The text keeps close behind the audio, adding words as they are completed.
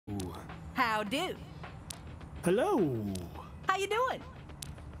How do? Hello. How you doing?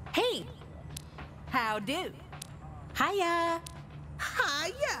 Hey. How do? Hiya.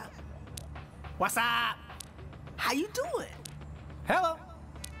 Hiya. What's up? How you doing? Hello.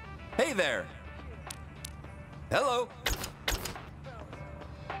 Hey there. Hello.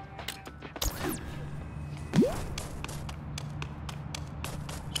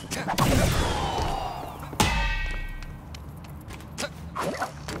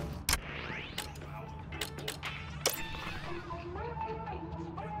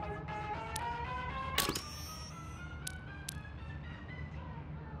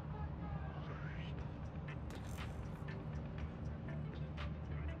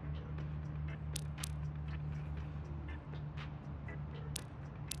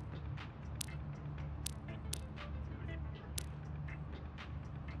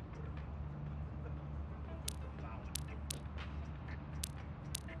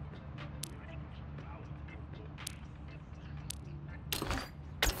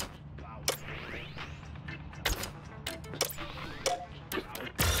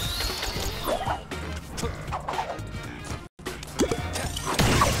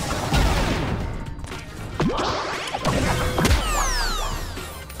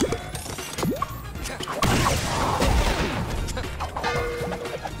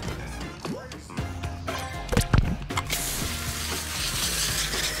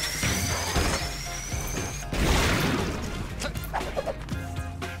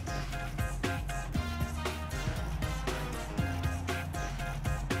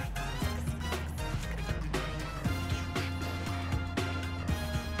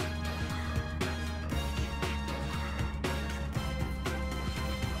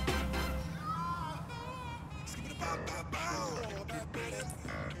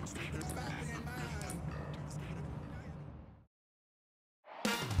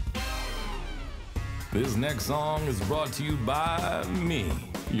 This next song is brought to you by me,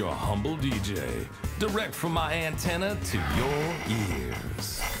 your humble DJ, direct from my antenna to your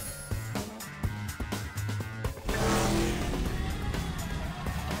ears.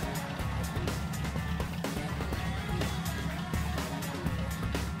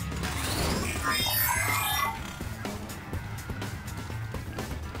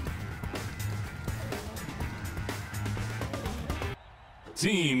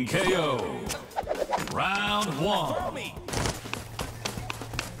 Team KO. Round one.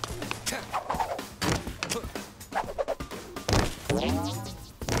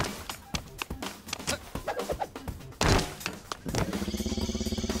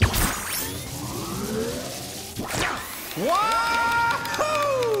 Wahoo!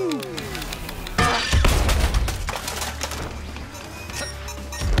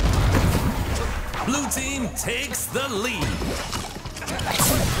 Blue team takes the lead.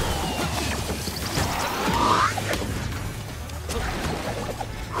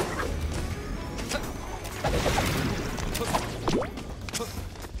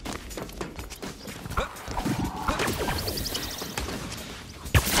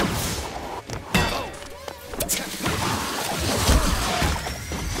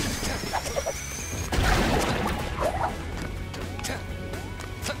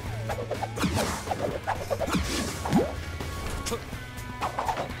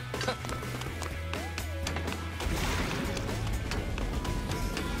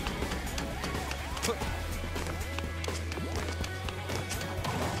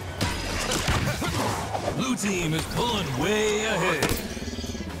 Blue team is pulling way ahead.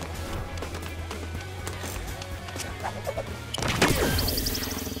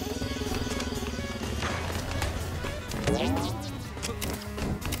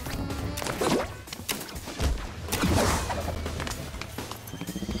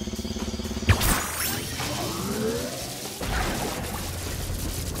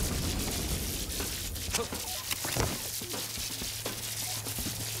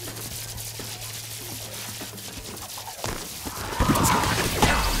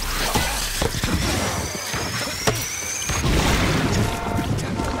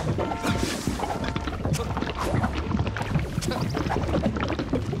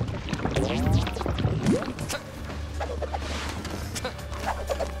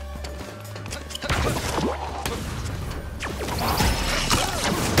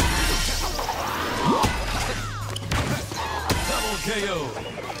 KO.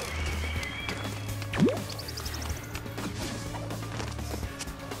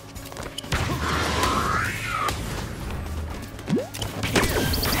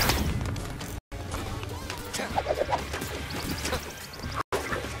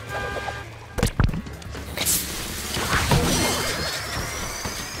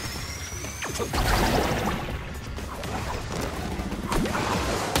 Blue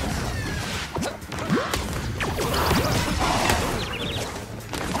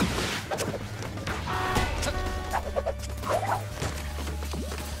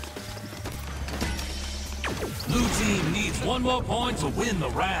team needs one more point to win the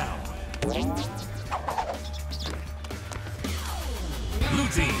round. Blue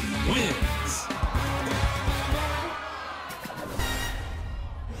team wins.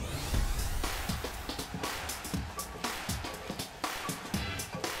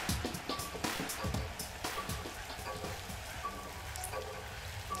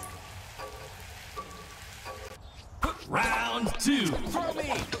 Round 2. Throw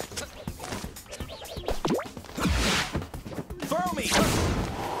me! Throw me!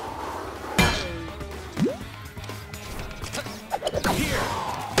 Here!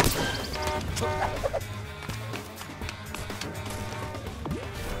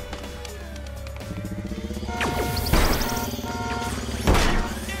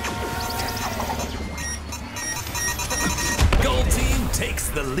 Gold team takes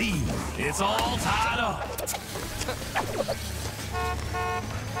the lead. It's all tied up.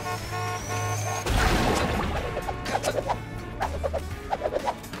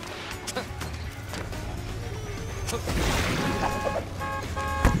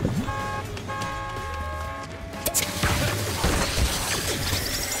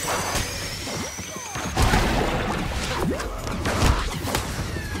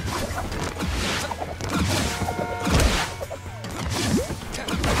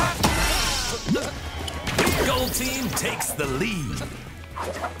 Gold team takes the lead.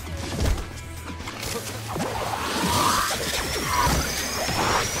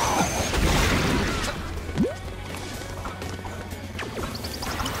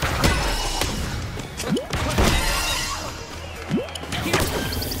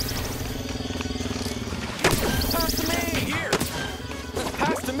 Pass to me! Here!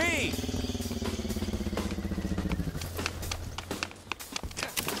 Pass to me!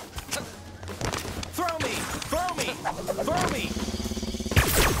 Throw me! Throw me! Throw me!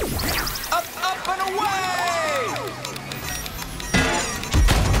 Up and away!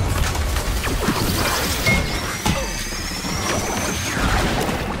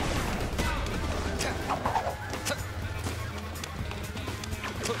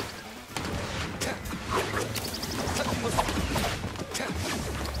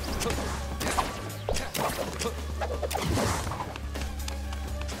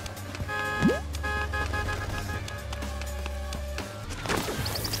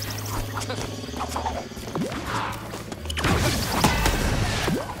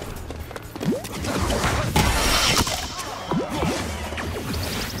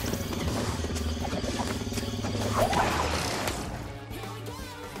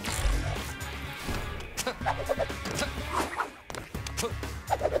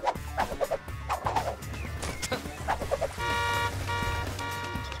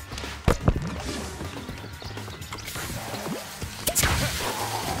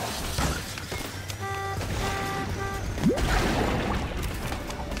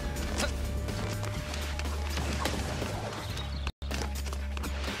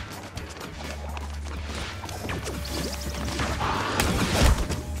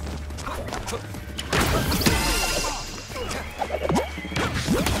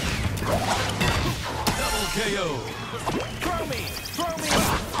 KO. Throw me! Throw me!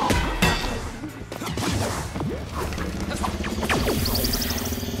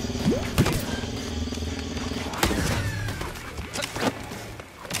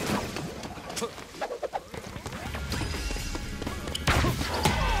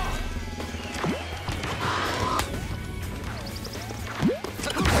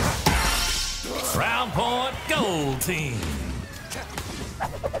 Round point, gold team.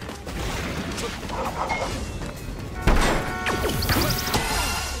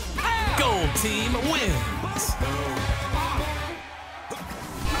 Gold team wins.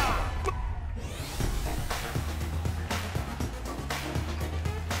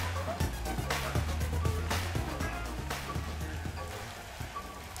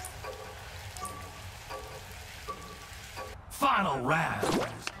 Final round.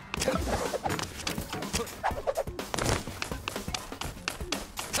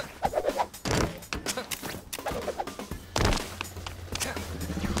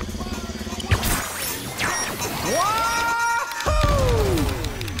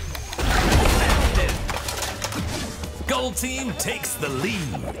 Gold team takes the lead.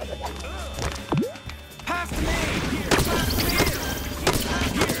 Pass to me! Here! Pass to me! Here!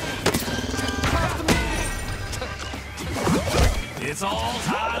 Pass to me! It's all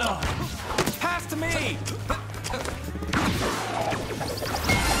tied up. to me!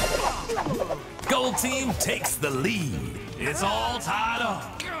 Gold team takes the lead. It's all tied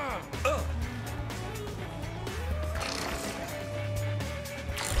up.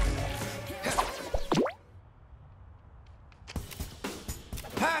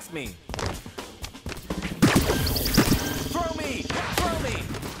 Pass me! Throw me! Throw me!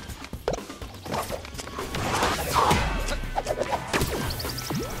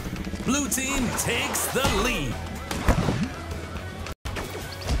 Blue team takes the lead.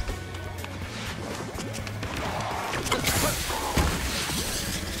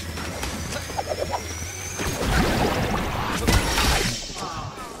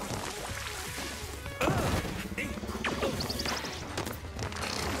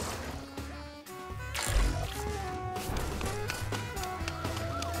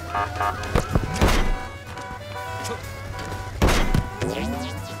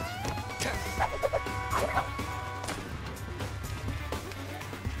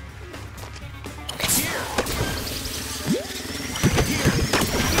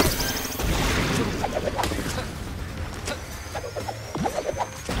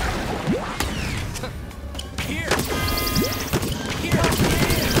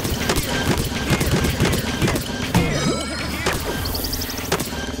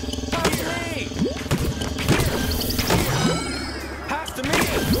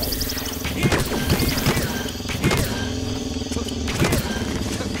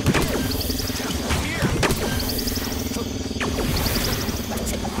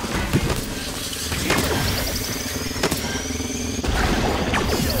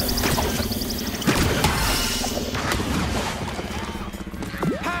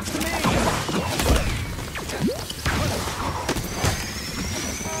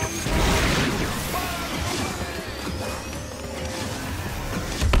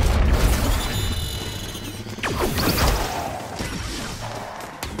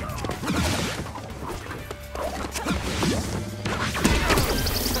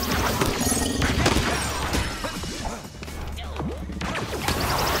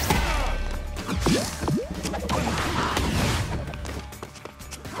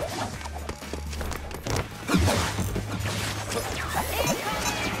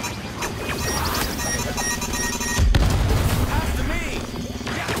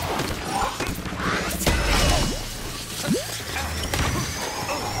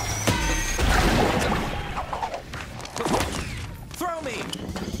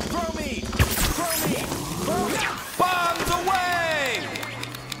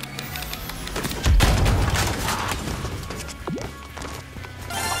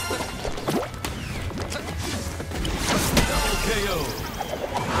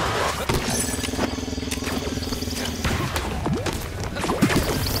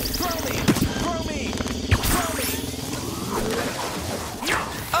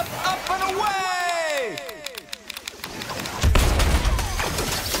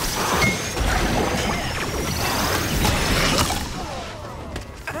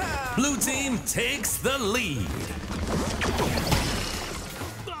 Blue team takes the lead.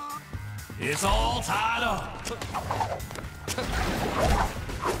 It's all tied up.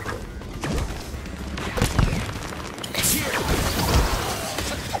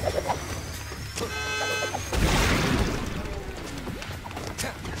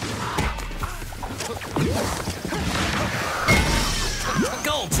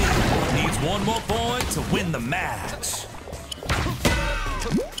 Gold team needs one more point to win the match.